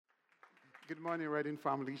Good morning, Reading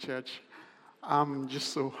Family Church. I'm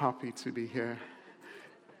just so happy to be here.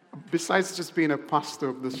 Besides just being a pastor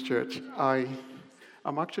of this church,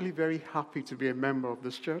 I'm actually very happy to be a member of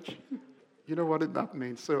this church. You know what that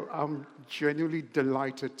means? So I'm genuinely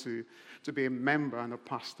delighted to be a member and a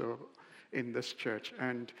pastor in this church.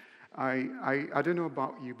 And I don't know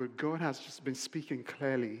about you, but God has just been speaking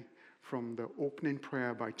clearly from the opening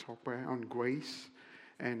prayer by Tope on grace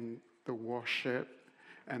and the worship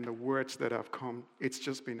and the words that have come. It's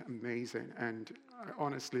just been amazing. And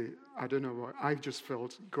honestly, I don't know what, I just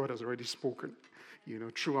felt God has already spoken,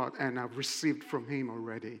 throughout, and I've received from Him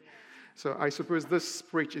already. So I suppose this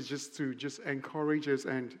preach is just to encourage us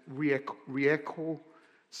and re-echo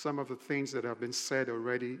some of the things that have been said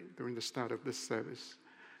already during the start of this service.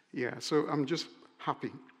 Yeah, so I'm just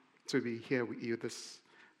happy to be here with you this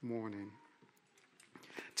morning.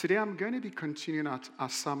 Today I'm going to be continuing our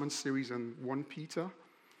sermon series on 1 Peter,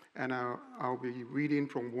 and I'll be reading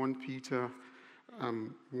from 1 Peter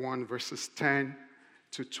 1 verses 10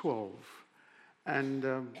 to 12. And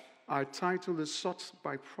our title is Sought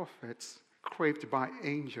by Prophets, Craved by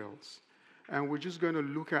Angels. And we're just going to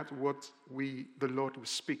look at what the Lord will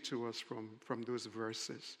speak to us from those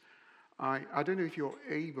verses. I don't know if you're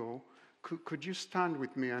able, could you stand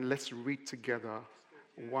with me and let's read together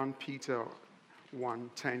 1 Peter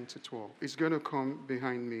 1, 10 to 12. It's going to come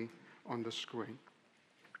behind me on the screen.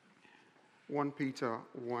 1 Peter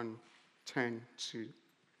 1, 10 to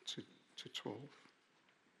 12.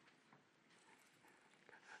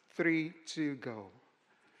 3 to go.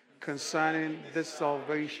 Concerning this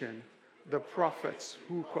salvation, the prophets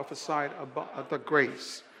who prophesied about the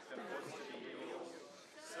grace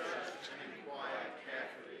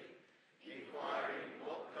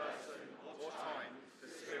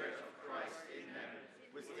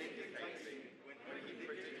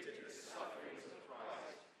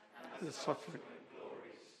the suffering.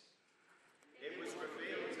 It was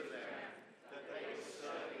revealed to them that they were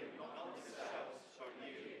serving not themselves but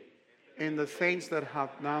you. In the things that have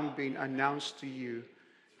now been announced to you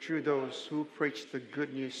through those who preach the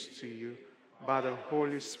good news to you by the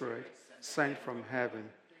Holy Spirit sent from heaven,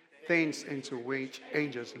 things into which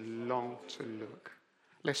angels long to look.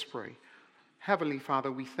 Let's pray. Heavenly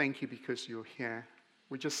Father, we thank you because you're here.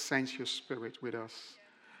 We just sense your Spirit with us.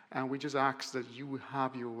 And we just ask that you will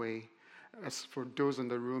have your way. As for those in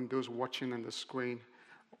the room, those watching on the screen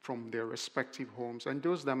from their respective homes, and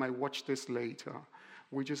those that might watch this later,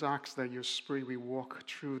 we just ask that your Spirit will walk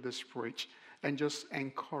through this preach and just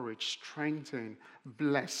encourage, strengthen,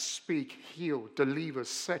 bless, speak, heal, deliver,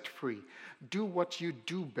 set free. Do what you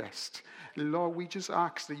do best. Lord, we just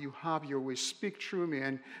ask that you have your way. Speak through me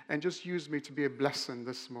and just use me to be a blessing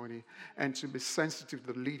this morning and to be sensitive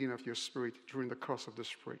to the leading of your Spirit during the course of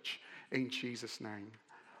this preach. In Jesus' name,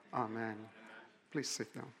 amen. Please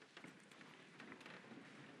sit down.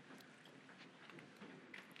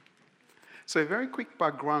 So a very quick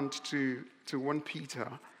background to 1 Peter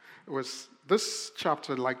was this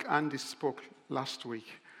chapter, like Andy spoke last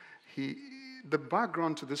week. The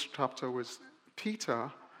background to this chapter was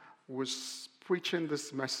Peter was preaching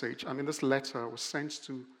this message. This letter was sent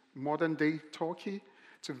to modern-day Turkey,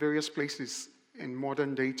 to various places in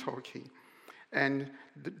modern-day Turkey. And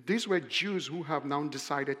these were Jews who have now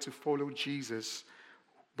decided to follow Jesus,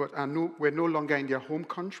 but were no longer in their home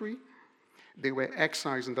country. They were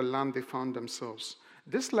exiles in the land they found themselves.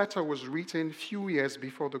 This letter was written a few years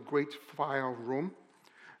before the Great Fire of Rome,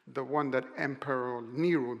 the one that Emperor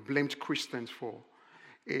Nero blamed Christians for.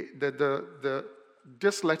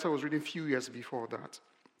 This letter was written a few years before that.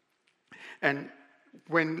 And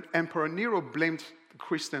when Emperor Nero blamed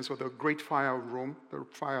Christians for the Great Fire of Rome, the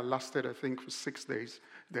fire lasted, I think, for 6 days.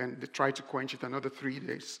 Then they tried to quench it another 3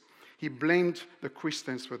 days. He blamed the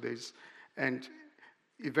Christians for this, and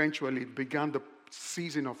eventually it began the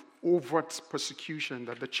season of overt persecution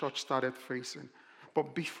that the church started facing.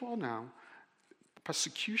 But before now,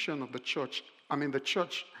 persecution of the church,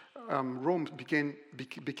 Rome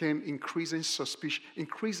became increasingly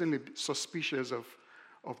suspicious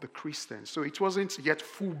of the Christians. So it wasn't yet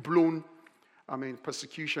full-blown,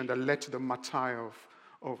 persecution that led to the martyr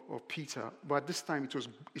of Peter. But at this time,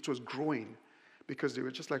 it was growing, because they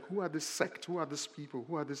were just like, who are this sect? Who are these people?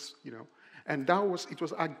 Who are this, And it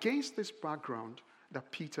was against this background that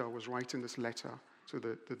Peter was writing this letter to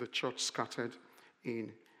the church scattered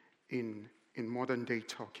in modern-day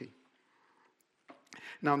Turkey.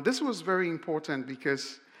 Now, this was very important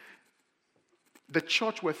because the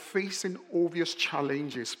church were facing obvious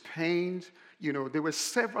challenges, pain. There were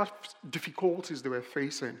several difficulties they were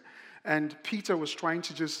facing. And Peter was trying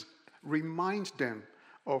to just remind them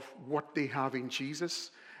of what they have in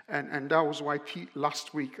Jesus And that was why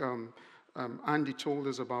last week Andy told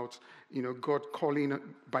us about, God calling,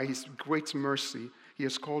 by his great mercy, he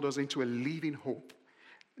has called us into a living hope.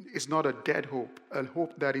 It's not a dead hope, a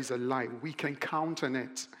hope that is alive. We can count on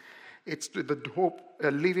it. It's the hope,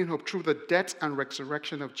 a living hope through the death and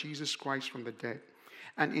resurrection of Jesus Christ from the dead.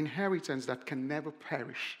 An inheritance that can never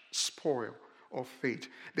perish, spoil, or fade.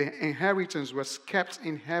 The inheritance was kept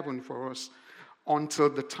in heaven for us until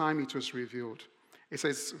the time it was revealed. It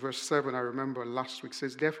says, verse 7, I remember last week,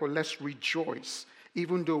 says, therefore let's rejoice,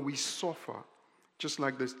 even though we suffer, just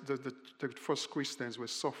like the first Christians were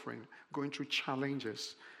suffering, going through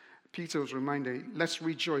challenges. Peter was reminded, let's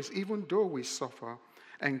rejoice, even though we suffer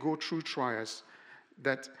and go through trials,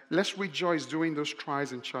 that let's rejoice during those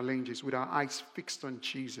trials and challenges with our eyes fixed on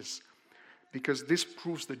Jesus, because this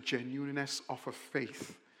proves the genuineness of a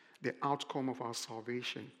faith, the outcome of our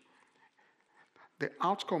salvation. The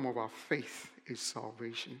outcome of our faith is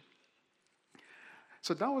salvation.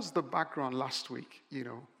 So that was the background last week.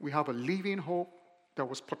 We have a living hope that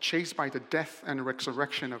was purchased by the death and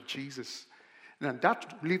resurrection of Jesus. And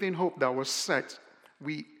that living hope that was set,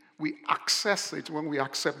 we access it when we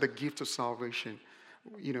accept the gift of salvation.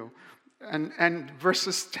 And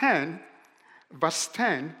verse 10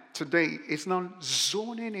 today is now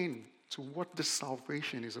zoning in to what the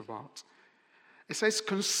salvation is about. It says,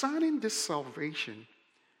 concerning this salvation,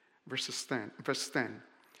 verse 10,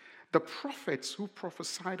 the prophets who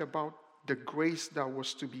prophesied about the grace that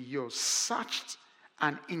was to be yours searched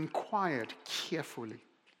and inquired carefully.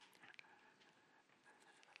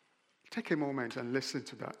 Take a moment and listen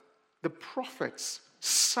to that. The prophets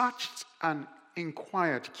searched and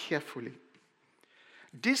inquired carefully.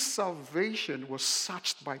 This salvation was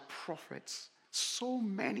searched by prophets. So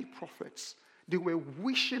many prophets. They were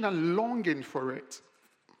wishing and longing for it.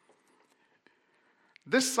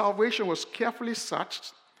 This salvation was carefully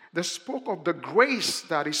searched. They spoke of the grace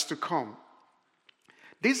that is to come.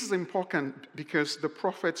 This is important because the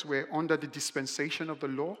prophets were under the dispensation of the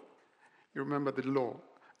law. You remember the law.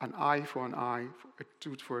 An eye for an eye, a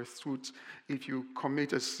tooth for a tooth. If you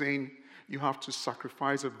commit a sin, you have to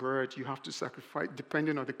sacrifice a bird. You have to sacrifice,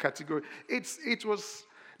 depending on the category.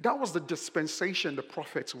 That was the dispensation the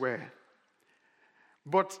prophets were.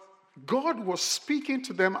 But God was speaking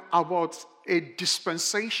to them about a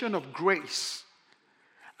dispensation of grace.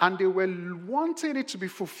 And they were wanting it to be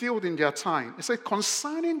fulfilled in their time. It said,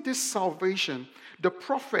 concerning this salvation, the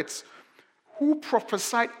prophets who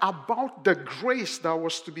prophesied about the grace that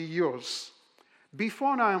was to be yours.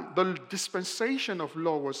 Before now, the dispensation of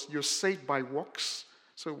law was you're saved by works.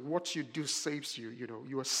 So what you do saves you.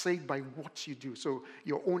 You are saved by what you do. So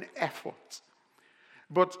your own effort.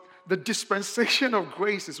 But the dispensation of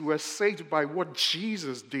grace is we're saved by what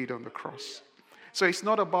Jesus did on the cross. So it's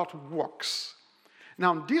not about works.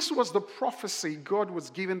 Now, this was the prophecy God was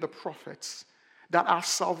giving the prophets, that our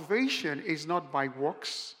salvation is not by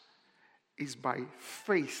works, is by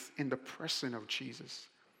faith in the person of Jesus.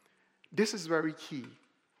 This is very key.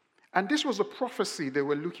 And this was a prophecy they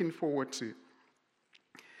were looking forward to.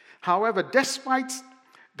 However, despite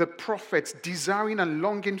the prophets desiring and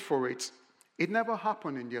longing for it, it never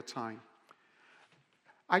happened in their time.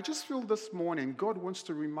 I just feel this morning God wants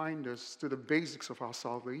to remind us to the basics of our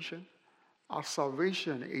salvation. Our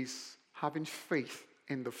salvation is having faith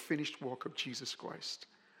in the finished work of Jesus Christ,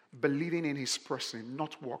 believing in his person,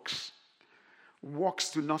 not works.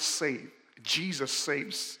 Works do not save. Jesus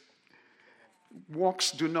saves.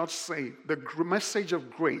 Works do not save. The message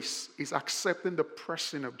of grace is accepting the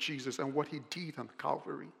person of Jesus and what he did on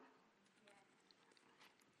Calvary.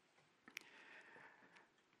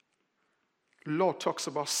 Law talks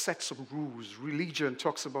about sets of rules. Religion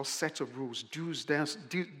talks about sets of rules. Do's, dance,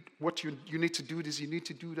 do what you need to do this, you need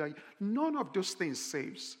to do that. None of those things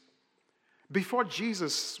saves. Before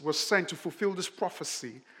Jesus was sent to fulfill this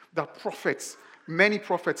prophecy that many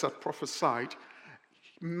prophets had prophesied,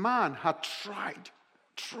 man had tried,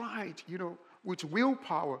 with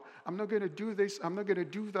willpower. I'm not going to do this, I'm not going to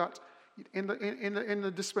do that. In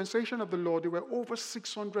the dispensation of the law, there were over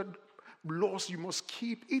 600 laws you must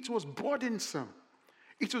keep. It was burdensome.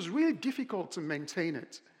 It was really difficult to maintain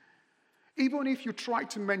it. Even if you try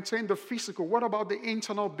to maintain the physical, what about the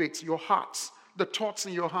internal bits, your hearts, the thoughts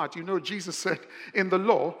in your heart? Jesus said in the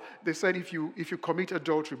law, they said if you commit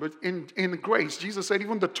adultery, but in grace, Jesus said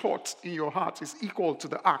even the thought in your heart is equal to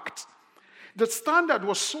the act. The standard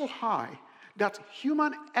was so high that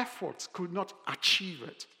human efforts could not achieve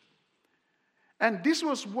it. And this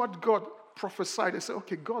was what God prophesied. They said,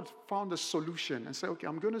 okay, God found a solution and said, okay,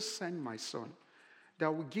 I'm going to send my son that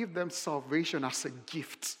will give them salvation as a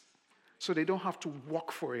gift so they don't have to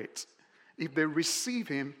work for it. if they receive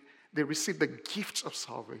him, they receive the gift of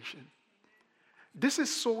salvation. This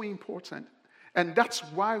is so important. And that's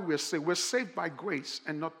why we're saved. We're saved by grace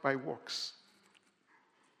and not by works.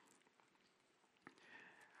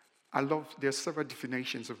 There are several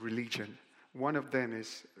definitions of religion. One of them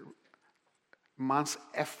is man's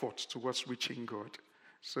effort towards reaching God.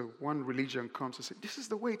 So one religion comes and says, this is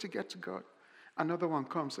the way to get to God. Another one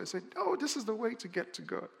comes and says, oh, this is the way to get to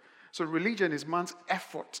God. So religion is man's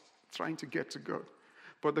effort trying to get to God.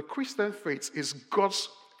 But the Christian faith is God's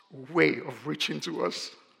way of reaching to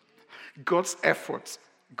us. God's effort.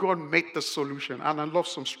 God made the solution. And I love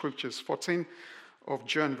some scriptures. 14 of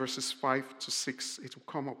John verses 5 to 6. It will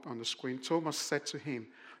come up on the screen. Thomas said to him,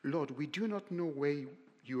 Lord, we do not know where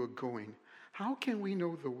you are going. How can we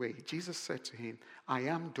know the way? Jesus said to him, I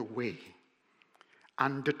am the way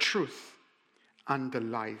and the truth and the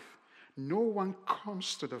life. No one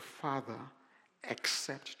comes to the Father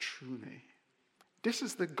except through me. This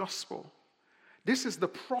is the gospel. This is the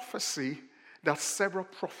prophecy that several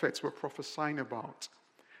prophets were prophesying about.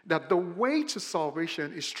 That the way to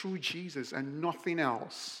salvation is through Jesus and nothing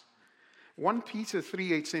else. 1 Peter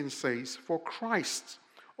 3:18 says, for Christ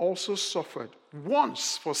also suffered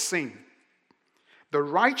once for sin, the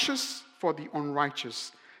righteous for the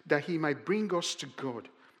unrighteous, that he might bring us to God,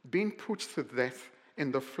 being put to death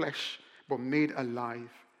in the flesh, but made alive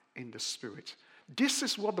in the spirit. This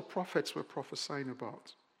is what the prophets were prophesying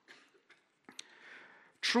about.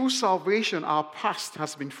 Through salvation, our past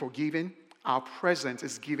has been forgiven, our present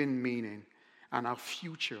is given meaning, and our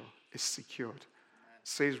future is secured,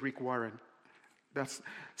 says Rick Warren.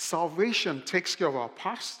 Salvation takes care of our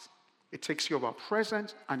past, it takes care of our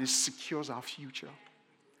present, and it secures our future.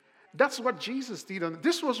 That's what Jesus did, and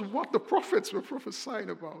this was what the prophets were prophesying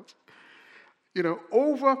about.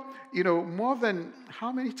 More than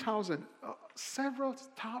how many thousand? Several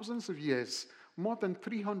thousands of years, more than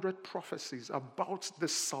 300 prophecies about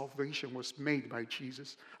this salvation was made by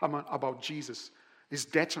Jesus, about Jesus, his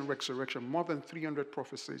death and resurrection. More than 300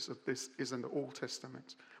 prophecies of this is in the Old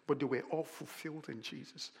Testament, but they were all fulfilled in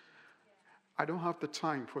Jesus. I don't have the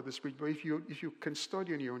time for this, but if you can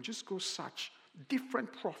study on your own, just go search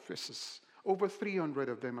different prophecies, over 300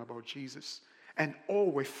 of them about Jesus, and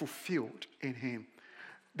all were fulfilled in him.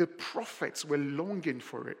 The prophets were longing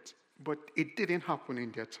for it, but it didn't happen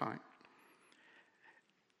in their time.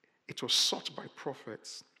 It was sought by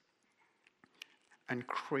prophets and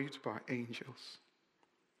craved by angels.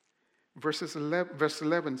 Verse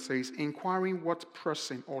 11 says, inquiring what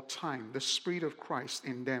person or time the Spirit of Christ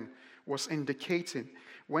in them was indicating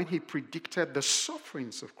when he predicted the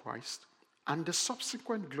sufferings of Christ and the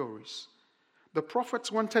subsequent glories. The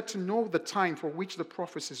prophets wanted to know the time for which the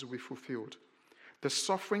prophecies will be fulfilled, the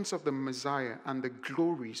sufferings of the Messiah and the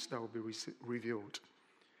glories that will be revealed.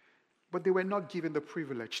 But they were not given the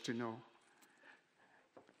privilege to know.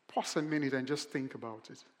 Pause a minute and just think about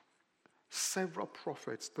it. Several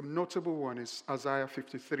prophets, the notable one is Isaiah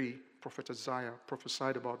 53. Prophet Isaiah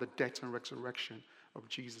prophesied about the death and resurrection of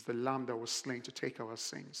Jesus, the Lamb that was slain to take our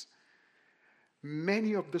sins.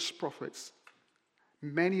 Many of these prophets,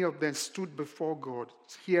 many of them stood before God,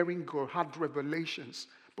 hearing God, had revelations,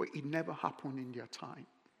 but it never happened in their time.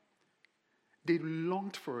 They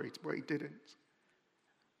longed for it, but it didn't.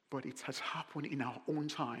 But it has happened in our own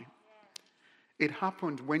time. It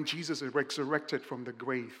happened when Jesus resurrected from the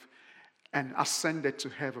grave and ascended to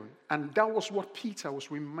heaven. And that was what Peter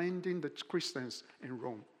was reminding the Christians in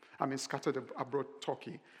Rome, scattered abroad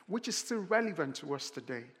Turkey, which is still relevant to us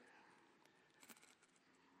today.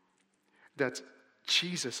 That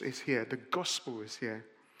Jesus is here, the gospel is here.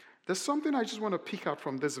 There's something I just want to pick out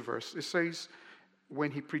from this verse. It says,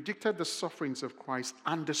 when he predicted the sufferings of Christ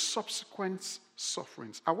and the subsequent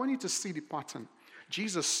sufferings. I want you to see the pattern.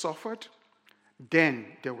 Jesus suffered, then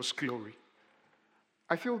there was glory.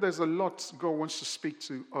 I feel there's a lot God wants to speak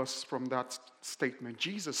to us from that statement.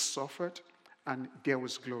 Jesus suffered, and there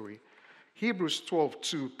was glory. Hebrews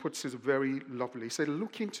 12:2 puts it very lovely. He said,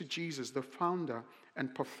 looking to Jesus, the founder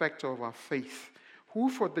and perfecter of our faith, who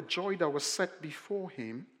for the joy that was set before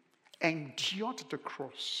him endured the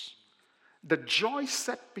cross. The joy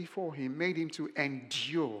set before him made him to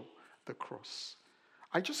endure the cross.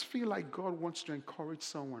 I just feel like God wants to encourage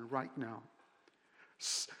someone right now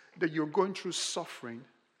that you're going through suffering.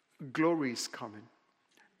 Glory is coming.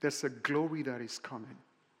 There's a glory that is coming.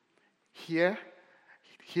 Here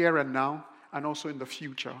and now, and also in the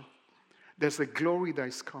future. There's a glory that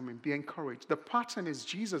is coming. Be encouraged. The pattern is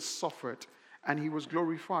Jesus suffered and he was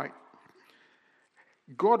glorified.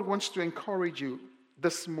 God wants to encourage you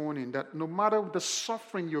this morning that no matter the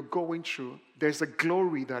suffering you're going through, there's a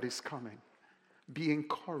glory that is coming. Be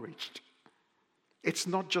encouraged. It's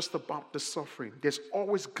not just about the suffering. There's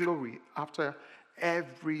always glory after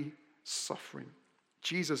every suffering.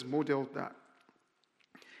 Jesus modeled that.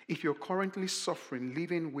 If you're currently suffering,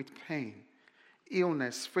 living with pain,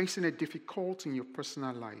 illness, facing a difficulty in your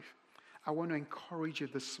personal life, I want to encourage you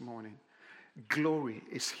this morning. Glory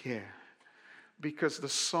is here. Because the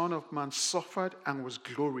Son of Man suffered and was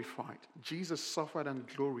glorified. Jesus suffered and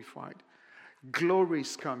glorified. Glory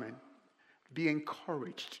is coming. Be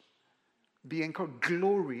encouraged. Be encouraged.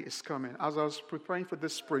 Glory is coming. As I was preparing for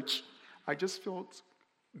this preach, I just felt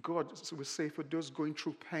God would say for those going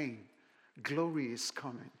through pain, glory is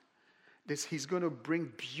coming. He's going to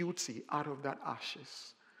bring beauty out of that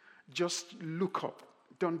ashes. Just look up.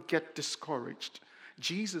 Don't get discouraged.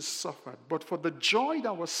 Jesus suffered, but for the joy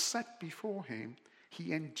that was set before him,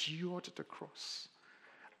 he endured the cross.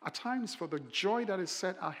 At times, for the joy that is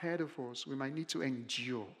set ahead of us, we might need to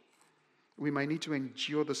endure. We might need to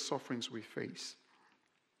endure the sufferings we face.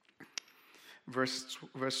 Verse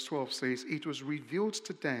 12 says, "It was revealed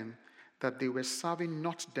to them that they were serving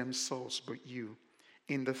not themselves but you,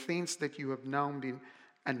 in the things that you have now been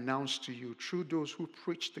announced to you through those who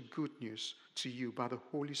preach the good news to you by the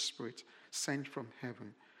Holy Spirit sent from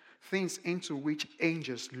heaven, things into which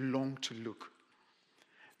angels long to look."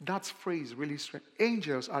 That phrase really strange.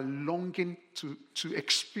 Angels are longing to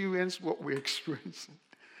experience what we're experiencing.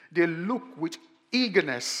 They look with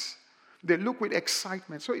eagerness. They look with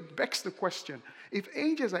excitement. So it begs the question, if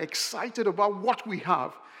angels are excited about what we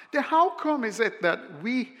have, then how come is it that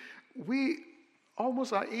we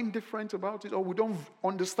almost are indifferent about it, or we don't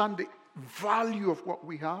understand the value of what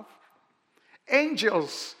we have?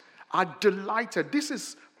 Angels are delighted. This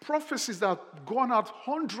is prophecies that have gone out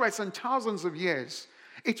hundreds and thousands of years.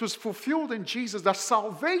 It was fulfilled in Jesus that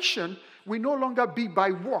salvation will no longer be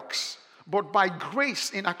by works, but by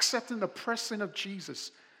grace in accepting the person of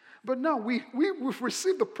Jesus. But now we've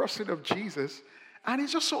received the person of Jesus, and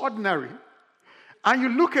it's just so ordinary. And you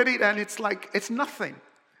look at it and it's like, it's nothing.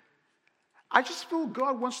 I just feel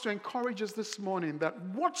God wants to encourage us this morning that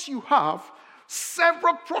what you have,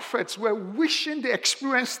 several prophets were wishing they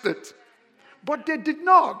experienced it, but they did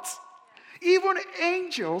not. Even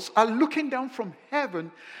angels are looking down from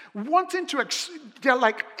heaven, wanting to, they're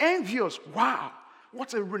like envious. Wow,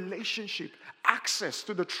 what a relationship. Access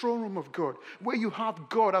to the throne room of God, where you have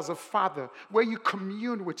God as a father, where you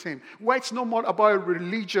commune with him, where it's no more about a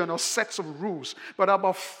religion or sets of rules, but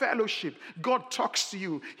about fellowship. God talks to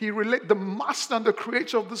you. The master and the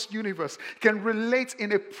creator of this universe can relate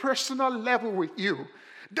in a personal level with you.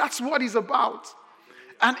 That's what he's about.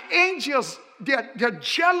 And angels, they're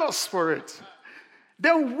jealous for it.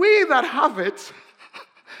 Then we that have it,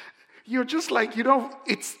 you're just like,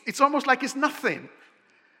 it's almost like it's nothing.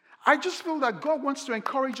 I just feel that God wants to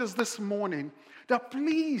encourage us this morning that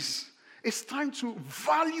please, it's time to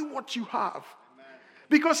value what you have.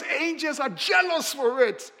 Because angels are jealous for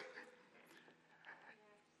it.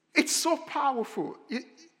 It's so powerful.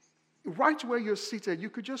 Right where you're seated,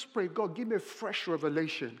 you could just pray, God, give me a fresh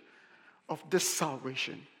revelation of this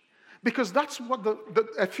salvation. Because that's what the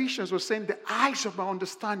Ephesians were saying, the eyes of our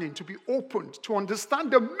understanding to be opened, to understand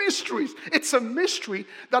the mysteries. It's a mystery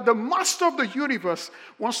that the master of the universe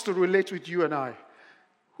wants to relate with you and I.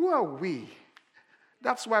 Who are we?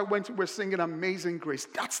 That's why when we're singing Amazing Grace,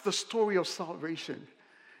 that's the story of salvation.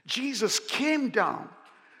 Jesus came down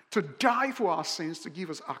to die for our sins, to give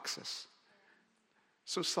us access.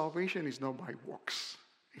 So salvation is not by works,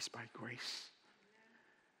 it's by grace.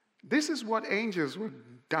 This is what angels were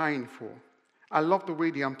dying for. I love the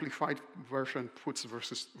way the Amplified Version puts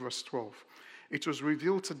verse 12. It was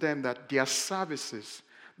revealed to them that their services,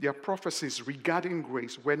 their prophecies regarding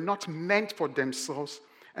grace were not meant for themselves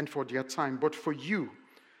and for their time, but for you.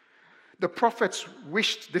 The prophets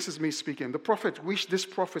wished, this is me speaking, the prophet wished these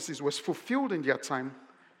prophecies was fulfilled in their time,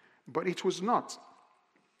 but it was not.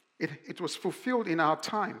 It was fulfilled in our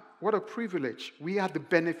time. What a privilege. We are the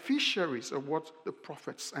beneficiaries of what the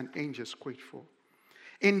prophets and angels prayed for.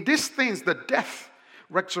 In these things, the death,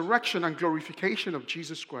 resurrection, and glorification of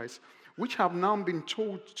Jesus Christ, which have now been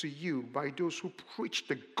told to you by those who preach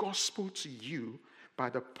the gospel to you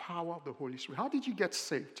by the power of the Holy Spirit. How did you get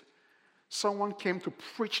saved? Someone came to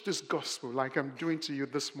preach this gospel like I'm doing to you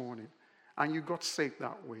this morning, and you got saved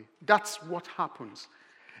that way. That's what happens.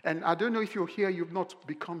 And I don't know if you're here, you've not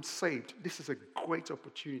become saved. This is a great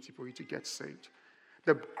opportunity for you to get saved.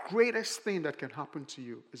 The greatest thing that can happen to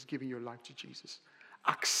you is giving your life to Jesus.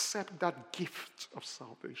 Accept that gift of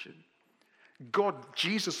salvation.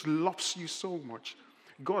 Jesus loves you so much.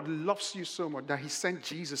 God loves you so much that he sent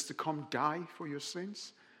Jesus to come die for your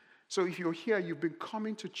sins. So if you're here, you've been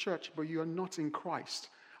coming to church, but you're not in Christ.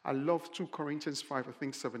 I love 2 Corinthians 5, I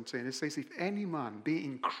think 17. It says, if any man be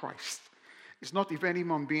in Christ, it's not if any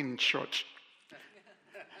man be in church.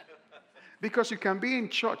 Because you can be in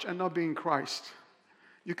church and not be in Christ.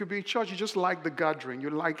 You could be in church, you just like the gathering, you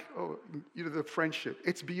like the friendship.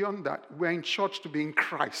 It's beyond that. We're in church to be in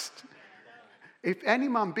Christ. If any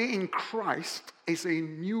man be in Christ, is a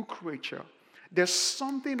new creature. There's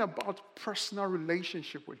something about personal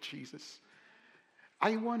relationship with Jesus.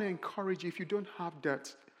 I want to encourage you, if you don't have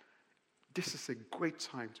that, this is a great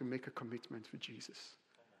time to make a commitment for Jesus.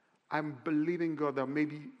 I'm believing God that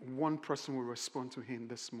maybe one person will respond to him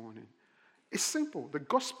this morning. It's simple. The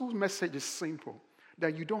gospel message is simple.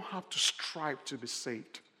 That you don't have to strive to be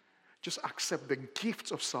saved. Just accept the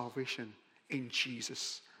gift of salvation in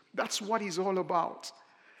Jesus. That's what it's all about.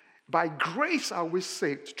 By grace are we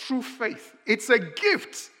saved through faith. It's a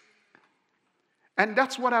gift. And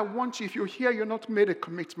that's what I want you. If you're here, you're not made a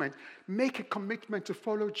commitment. Make a commitment to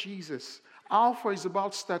follow Jesus. Alpha is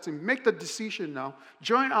about starting. Make the decision now.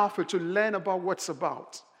 Join Alpha to learn about what's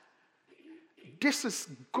about. This is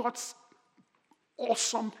God's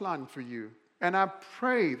awesome plan for you. And I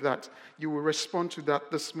pray that you will respond to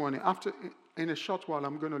that this morning. In a short while,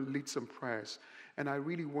 I'm going to lead some prayers. And I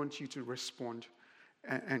really want you to respond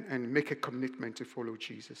and make a commitment to follow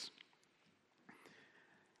Jesus.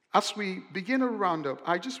 As we begin a roundup,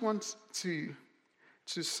 I just want to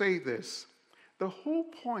say this. The whole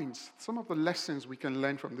point, some of the lessons we can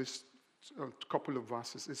learn from this couple of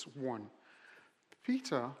verses is one.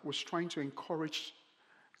 Peter was trying to encourage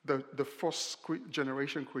the first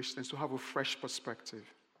generation Christians to have a fresh perspective.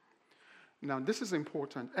 Now, this is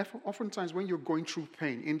important. Oftentimes, when you're going through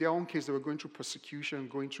pain, in their own case, they were going through persecution,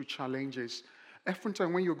 going through challenges.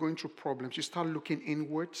 Oftentimes, when you're going through problems, you start looking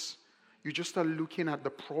inwards. You just start looking at the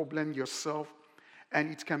problem yourself,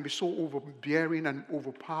 and it can be so overbearing and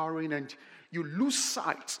overpowering, and you lose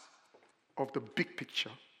sight of the big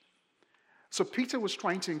picture. So Peter was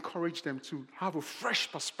trying to encourage them to have a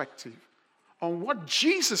fresh perspective on what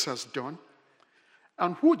Jesus has done,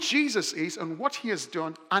 and who Jesus is, and what he has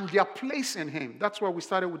done, and their place in him. That's why we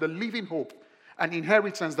started with the living hope, an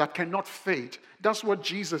inheritance that cannot fade. That's what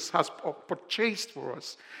Jesus has purchased for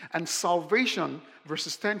us. And salvation,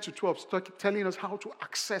 verses 10 to 12, telling us how to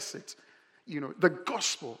access it. The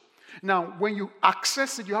gospel. Now, when you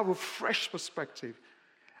access it, you have a fresh perspective.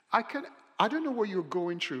 I don't know what you're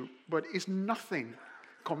going through, but it's nothing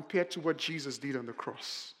compared to what Jesus did on the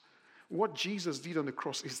cross. What Jesus did on the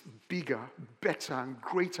cross is bigger, better, and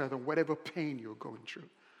greater than whatever pain you're going through.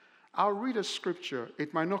 I'll read a scripture.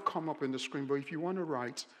 It might not come up in the screen, but if you want to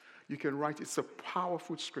write, you can write. It's a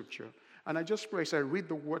powerful scripture. And I just pray as I read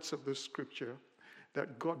the words of the scripture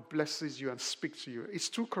that God blesses you and speaks to you. It's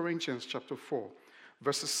 2 Corinthians chapter 4,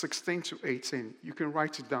 verses 16 to 18. You can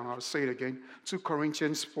write it down. I'll say it again. 2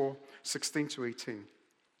 Corinthians 4, 16 to 18.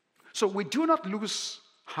 So we do not lose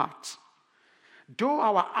heart. Though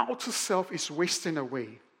our outer self is wasting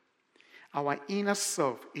away, our inner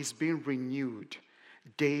self is being renewed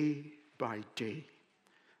day by day.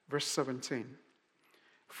 Verse 17.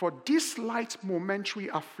 For this light momentary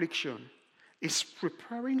affliction is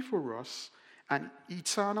preparing for us an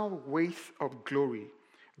eternal weight of glory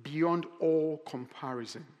beyond all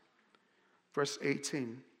comparison. Verse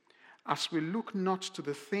 18. As we look not to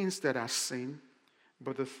the things that are seen,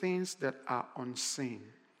 but the things that are unseen.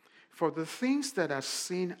 For the things that are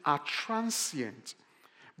seen are transient,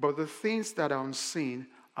 but the things that are unseen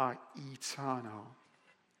are eternal.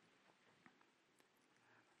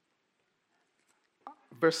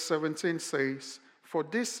 Verse 17 says, for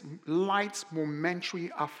this light momentary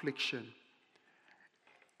affliction.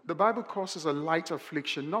 The Bible calls it a light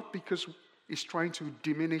affliction, not because it's trying to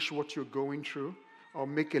diminish what you're going through or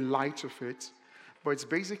make a light of it, but it's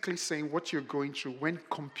basically saying what you're going through when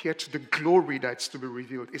compared to the glory that's to be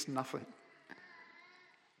revealed is nothing.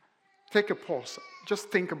 Take a pause. Just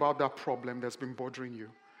think about that problem that's been bothering you.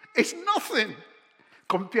 It's nothing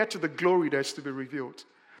compared to the glory that's to be revealed.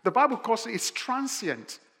 The Bible calls it it's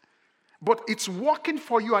transient, but it's working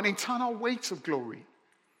for you an eternal weight of glory.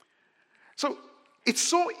 So it's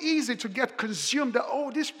so easy to get consumed that,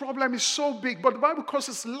 this problem is so big, but the Bible calls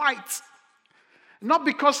it light. Not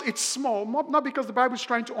because it's small, not because the Bible is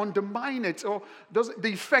trying to undermine it or the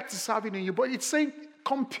effect it's having in you, but it's saying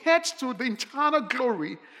compared to the eternal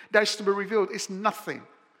glory that is to be revealed, it's nothing.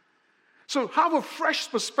 So have a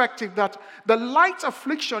fresh perspective that the light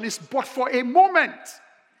affliction is but for a moment.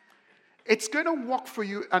 It's going to work for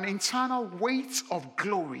you an eternal weight of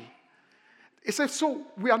glory. It says, so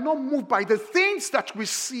we are not moved by the things that we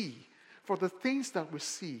see, for the things that we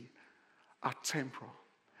see are temporal.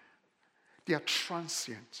 They are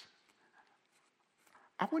transient.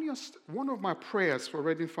 one of my prayers for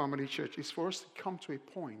Reading Family Church is for us to come to a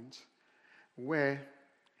point where,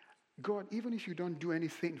 God, even if you don't do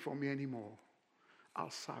anything for me anymore,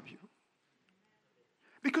 I'll serve you.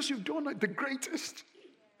 Because you've done the greatest.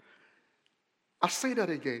 I'll say that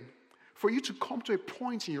again. For you to come to a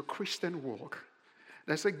point in your Christian walk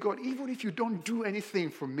that say, God, even if you don't do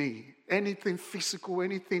anything for me, anything physical,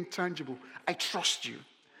 anything tangible, I trust you.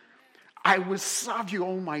 I will serve you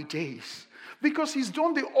all my days. Because he's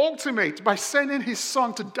done the ultimate by sending his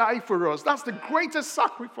son to die for us. That's the greatest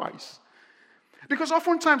sacrifice. Because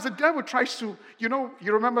oftentimes the devil tries to, you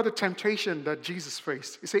remember the temptation that Jesus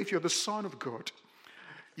faced. He said, if you're the Son of God,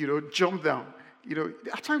 jump down.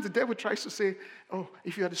 At times the devil tries to say, oh,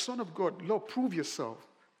 if you are the Son of God, Lord, prove yourself.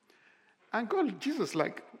 And God, Jesus,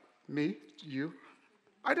 like, me, you,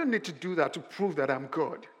 I don't need to do that to prove that I'm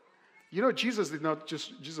God.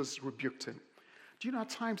 Jesus rebuked him. Do you know at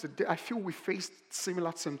times I feel we face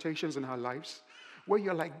similar temptations in our lives where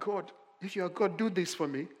you're like, God, if you're God, do this for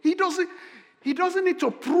me. He doesn't need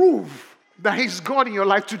to prove that he's God in your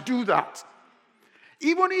life to do that.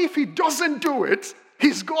 Even if he doesn't do it,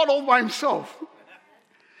 he's God all by himself.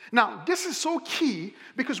 Now, this is so key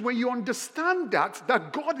because when you understand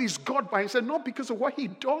that God is God by himself, not because of what he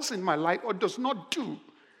does in my life or does not do,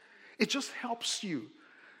 it just helps you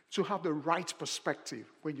to have the right perspective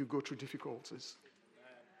when you go through difficulties.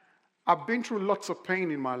 I've been through lots of pain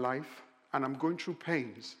in my life, and I'm going through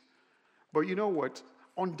pains. But you know what?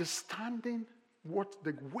 Understanding what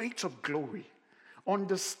the weight of glory,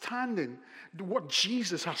 understanding what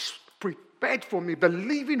Jesus has prepared for me, the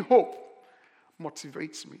living hope,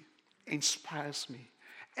 motivates me, inspires me,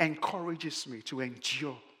 encourages me to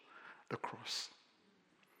endure the cross.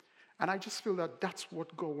 And I just feel that that's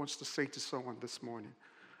what God wants to say to someone this morning.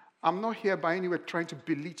 I'm not here by any way trying to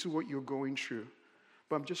belittle what you're going through,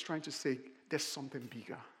 but I'm just trying to say there's something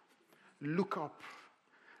bigger. Look up.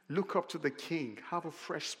 Look up to the King. Have a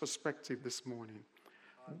fresh perspective this morning.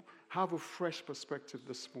 Have a fresh perspective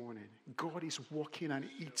this morning. God is walking an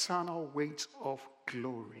eternal weight of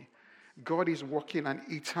glory. God is walking an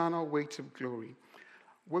eternal weight of glory.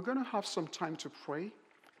 We're going to have some time to pray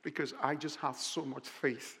because I just have so much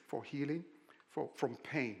faith for healing from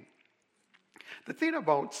pain. The thing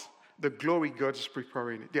about the glory God is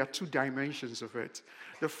preparing, there are two dimensions of it.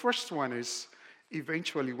 The first one is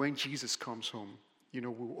eventually when Jesus comes home,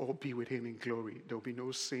 we'll all be with him in glory. There will be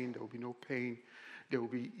no sin, there will be no pain. There will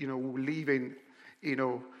be, we'll live in,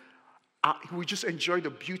 we just enjoy the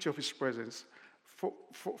beauty of his presence.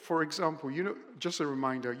 For example, just a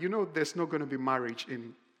reminder, there's not going to be marriage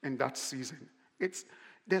in that season.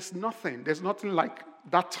 There's nothing like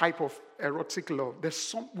that type of erotic love.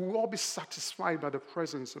 We'll all be satisfied by the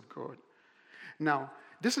presence of God. Now,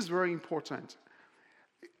 this is very important.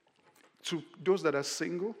 To those that are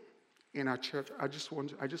single in our church, I just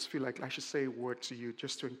feel like I should say a word to you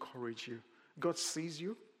just to encourage you. God sees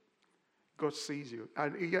you. God sees you.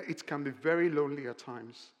 And it can be very lonely at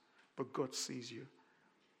times, but God sees you.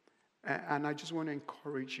 And I just want to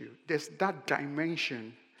encourage you. There's that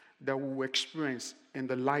dimension that we will experience in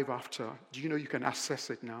the life after. Do you know you can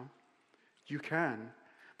access it now? You can.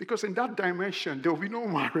 Because in that dimension, there will be no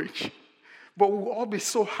marriage. But we'll all be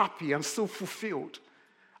so happy and so fulfilled.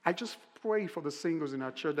 I just pray for the singles in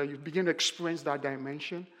our church that you begin to experience that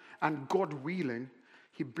dimension. And God willing,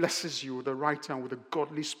 he blesses you at the right time with a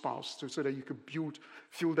godly spouse so that you could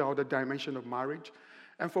fill the other dimension of marriage.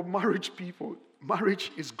 And for marriage people,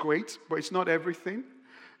 marriage is great, but it's not everything.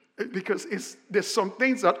 Because there's some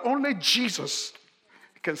things that only Jesus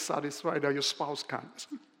can satisfy that your spouse can't.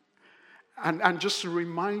 And just to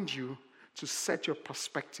remind you to set your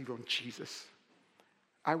perspective on Jesus.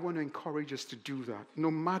 I want to encourage us to do that,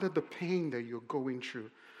 no matter the pain that you're going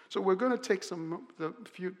through. So we're going to take a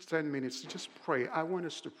few 10 minutes to just pray. I want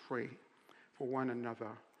us to pray for one another.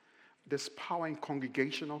 There's power in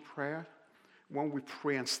congregational prayer when we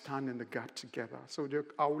pray and stand in the gap together. So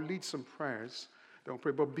I will lead some prayers. Don't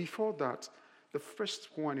pray. But before that, the first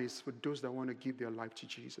one is for those that want to give their life to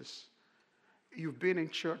Jesus. You've been in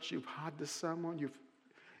church, you've heard the sermon,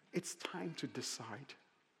 it's time to decide.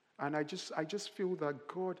 And I just feel that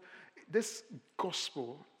God, this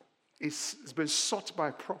gospel has been sought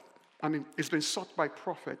by it's been sought by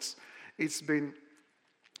prophets. It's been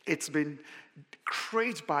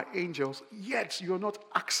created by angels, yet you're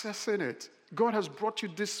not accessing it. God has brought you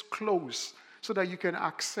this close so that you can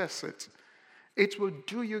access it. It will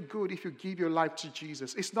do you good if you give your life to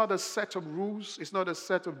Jesus. It's not a set of rules. It's not a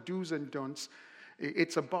set of do's and don'ts.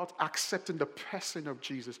 It's about accepting the person of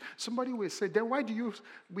Jesus. Somebody will say, then why do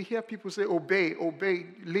we hear people say, obey,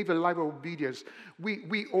 live a life of obedience.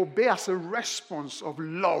 We obey as a response of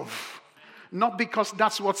love, not because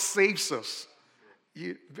that's what saves us.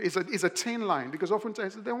 It's a thin line, because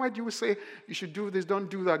oftentimes, then why do you say you should do this, don't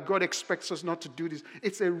do that? God expects us not to do this.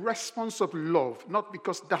 It's a response of love, not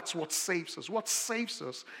because that's what saves us. What saves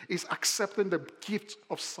us is accepting the gift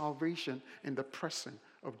of salvation in the person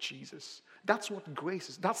of Jesus. That's what grace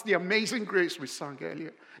is. That's the amazing grace we sang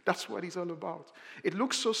earlier. That's what it's all about. It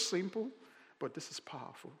looks so simple, but this is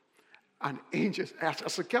powerful. And angels,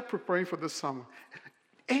 as I kept preparing for this sermon,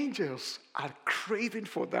 angels are craving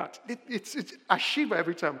for that. It's a shiver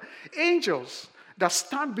every time. Angels that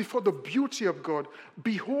stand before the beauty of God,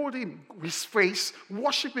 beholding his face,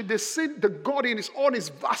 worshiping, they see the God in all his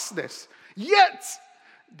vastness. Yet,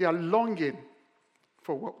 they are longing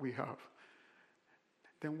for what we have.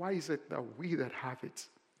 Then why is it that we that have it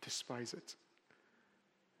despise it?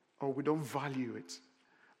 Or we don't value it?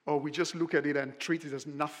 Or we just look at it and treat it as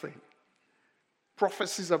nothing?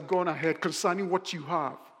 Prophecies have gone ahead concerning what you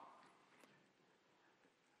have.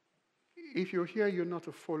 If you're here, you're not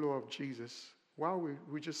a follower of Jesus, while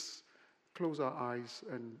we just close our eyes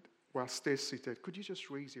and while stay seated, could you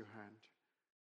just raise your hand?